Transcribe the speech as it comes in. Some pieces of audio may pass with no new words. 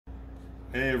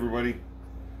Hey everybody.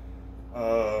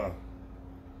 My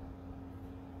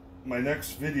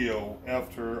next video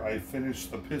after I finish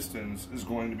the pistons is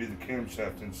going to be the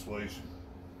camshaft installation.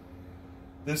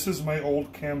 This is my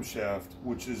old camshaft,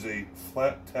 which is a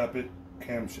flat tappet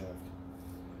camshaft.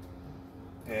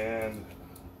 And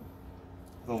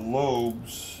the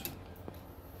lobes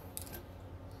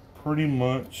pretty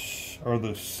much are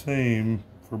the same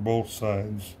for both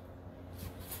sides.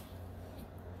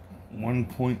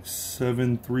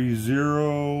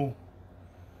 1.730,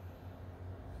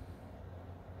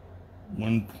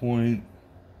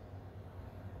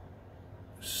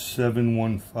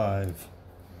 1.715.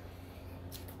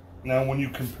 Now when you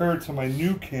compare it to my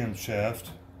new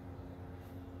camshaft,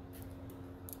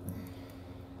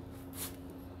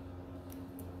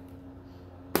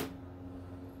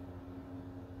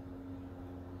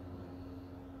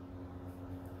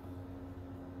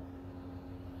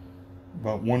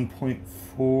 about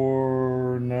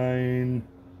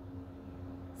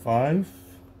 1.495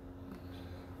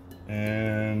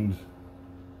 and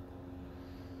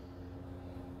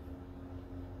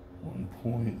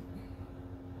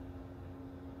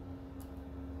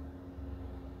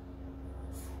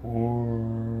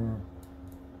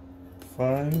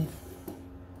 1.45.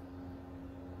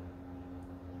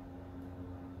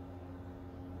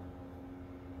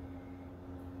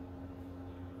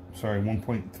 Sorry,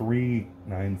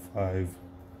 1.395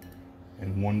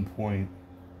 and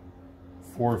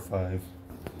 1.45.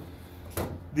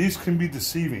 These can be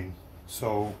deceiving.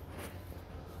 So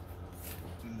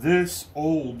this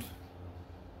old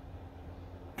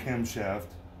camshaft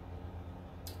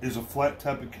is a flat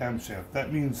tappet camshaft.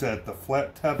 That means that the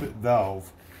flat tappet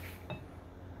valve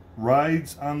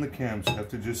rides on the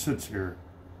camshaft. It just sits here,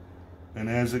 and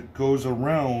as it goes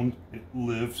around, it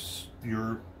lifts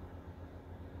your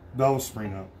valve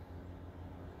spring up.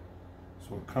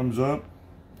 So it comes up,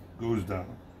 goes down,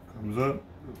 comes up,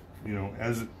 you know,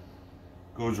 as it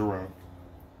goes around.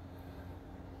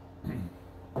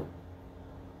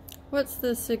 What's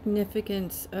the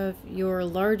significance of your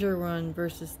larger one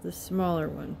versus the smaller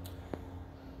one?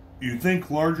 You think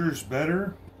larger is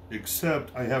better,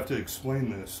 except I have to explain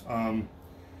this.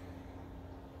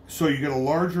 So you get a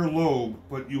larger lobe,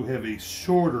 but you have a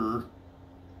shorter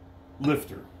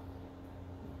lifter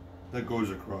that goes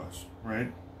across,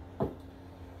 right?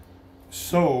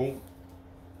 So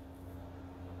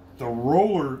the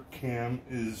roller cam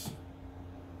is,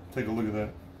 take a look at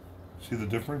that. See the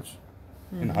difference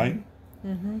in height?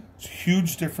 It's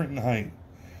huge different in height.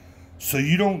 So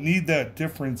you don't need that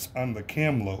difference on the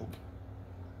cam lobe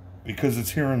because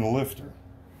it's here in the lifter.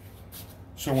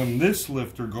 So when this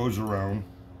lifter goes around,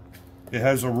 it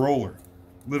has a roller,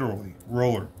 literally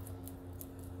roller.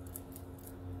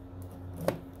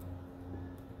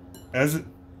 As it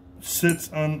sits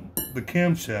on the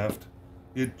camshaft,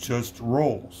 it just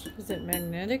rolls. Is it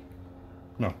magnetic?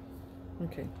 No.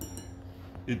 Okay.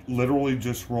 It literally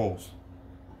just rolls.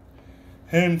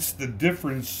 Hence the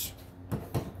difference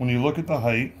when you look at the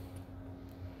height,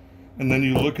 and then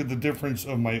you look at the difference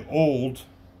of my old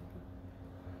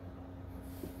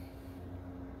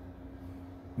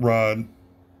rod,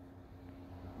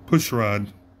 push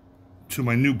rod, to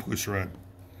my new push rod.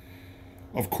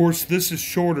 Of course, this is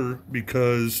shorter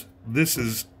because this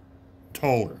is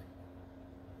taller.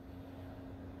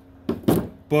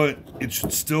 But it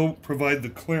should still provide the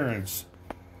clearance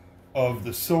of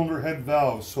the cylinder head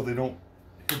valves so they don't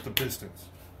hit the pistons.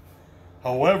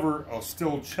 However, I'll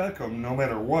still check them no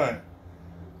matter what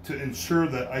to ensure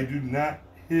that I do not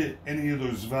hit any of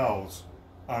those valves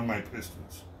on my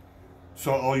pistons.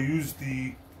 So I'll use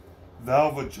the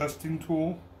valve adjusting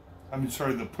tool,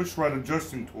 the push rod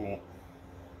adjusting tool,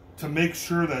 to make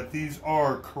sure that these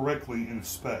are correctly in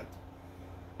spec.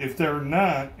 If they're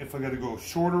not, if I got to go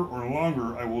shorter or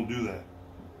longer, I will do that.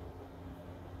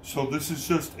 So this is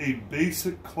just a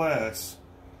basic class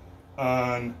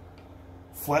on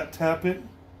flat tappet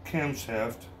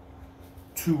camshaft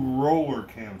to roller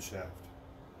camshaft.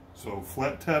 So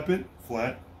flat tappet,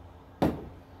 flat,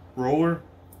 roller,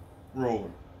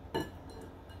 roller.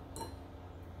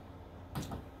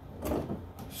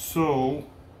 So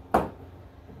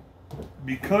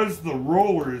because the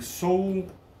roller is so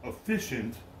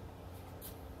efficient,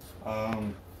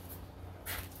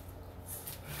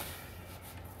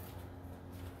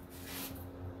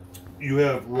 you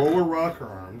have roller rocker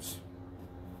arms,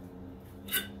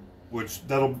 which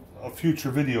a future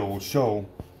video will show.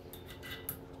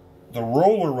 The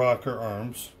roller rocker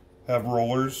arms have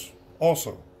rollers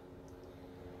also,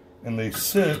 and they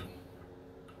sit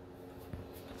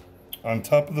on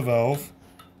top of the valve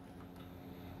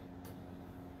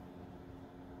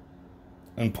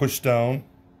and push down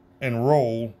and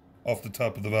roll off the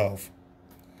top of the valve.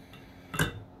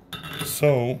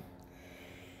 So,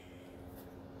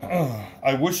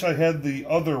 I wish I had the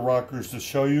other rockers to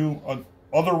show you.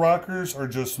 Other rockers are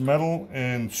just metal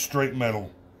and straight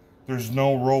metal. There's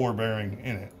no roller bearing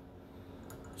in it.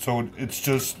 So it's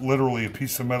just literally a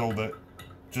piece of metal that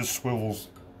just swivels.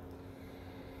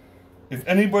 If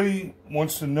anybody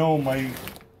wants to know my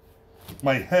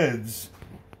heads,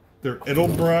 they're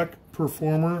Edelbrock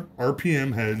Performer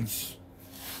RPM heads.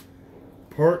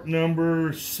 Part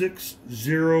number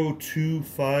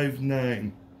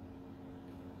 60259.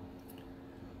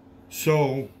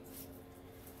 So,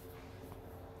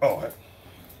 oh, I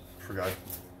forgot.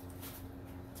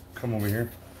 Come over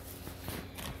here.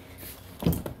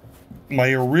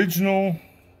 My original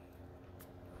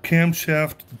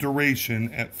camshaft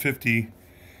duration at 50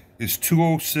 is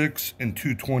 206 and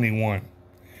 221.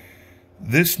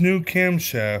 This new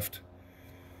camshaft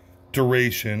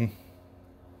duration,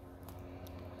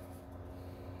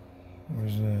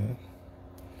 where's that?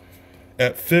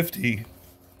 At 50,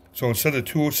 so instead of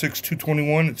 206,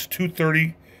 221, it's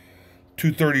 230,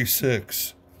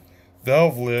 236.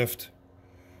 Valve lift,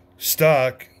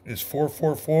 stock is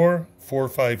 444,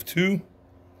 452.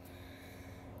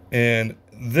 And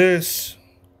this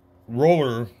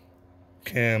roller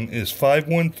cam is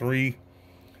 513,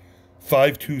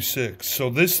 526. So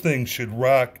this thing should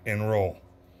rock and roll.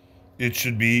 It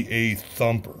should be a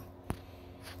thumper.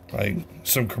 Like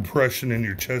some compression in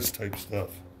your chest type stuff.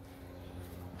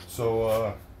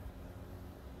 So,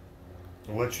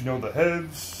 I'll let you know the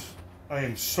heads. I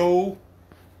am so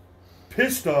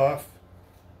pissed off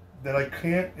that I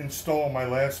can't install my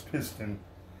last piston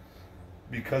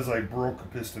because I broke a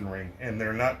piston ring and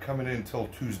they're not coming in until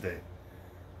Tuesday.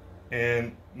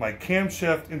 And my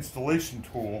camshaft installation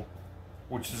tool,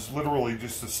 which is literally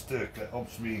just a stick that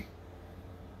helps me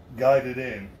guide it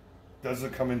in,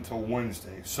 doesn't come until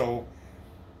Wednesday. So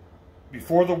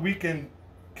before the weekend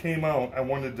came out, I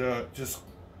wanted to just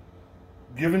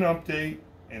give an update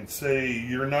and say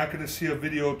you're not going to see a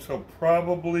video till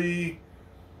probably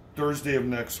Thursday of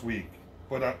next week.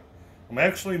 But I'm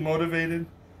actually motivated.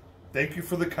 Thank you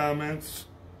for the comments.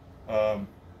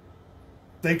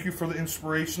 Thank you for the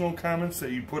inspirational comments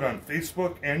that you put on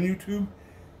Facebook and YouTube.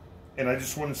 And I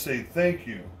just want to say thank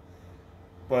you.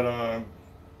 But,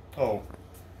 oh,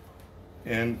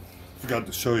 and forgot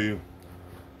to show you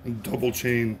double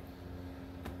chain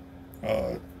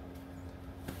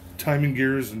timing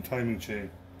gears and timing chain.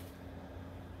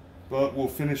 But we'll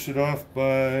finish it off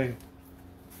by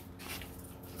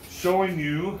showing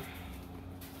you.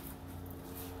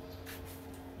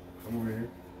 Come over here.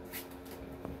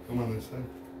 Come on this side.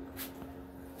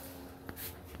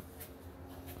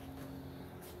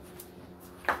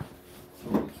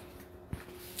 So,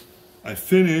 I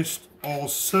finished all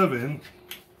 7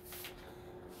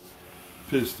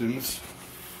 pistons.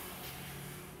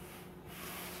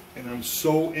 And I'm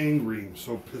so angry,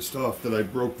 so pissed off that I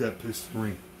broke that piston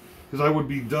ring. Because I would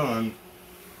be done,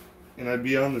 and I'd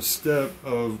be on the step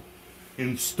of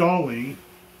installing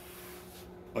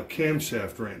a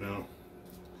camshaft right now.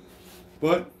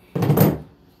 But,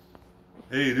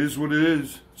 hey, it is what it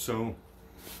is. So,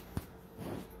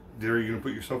 Derry, you gonna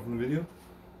put yourself in the video?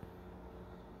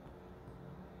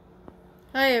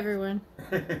 Hi, everyone.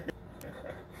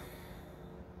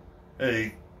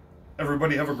 Hey,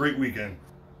 everybody have a great weekend.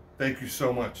 Thank you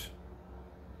so much.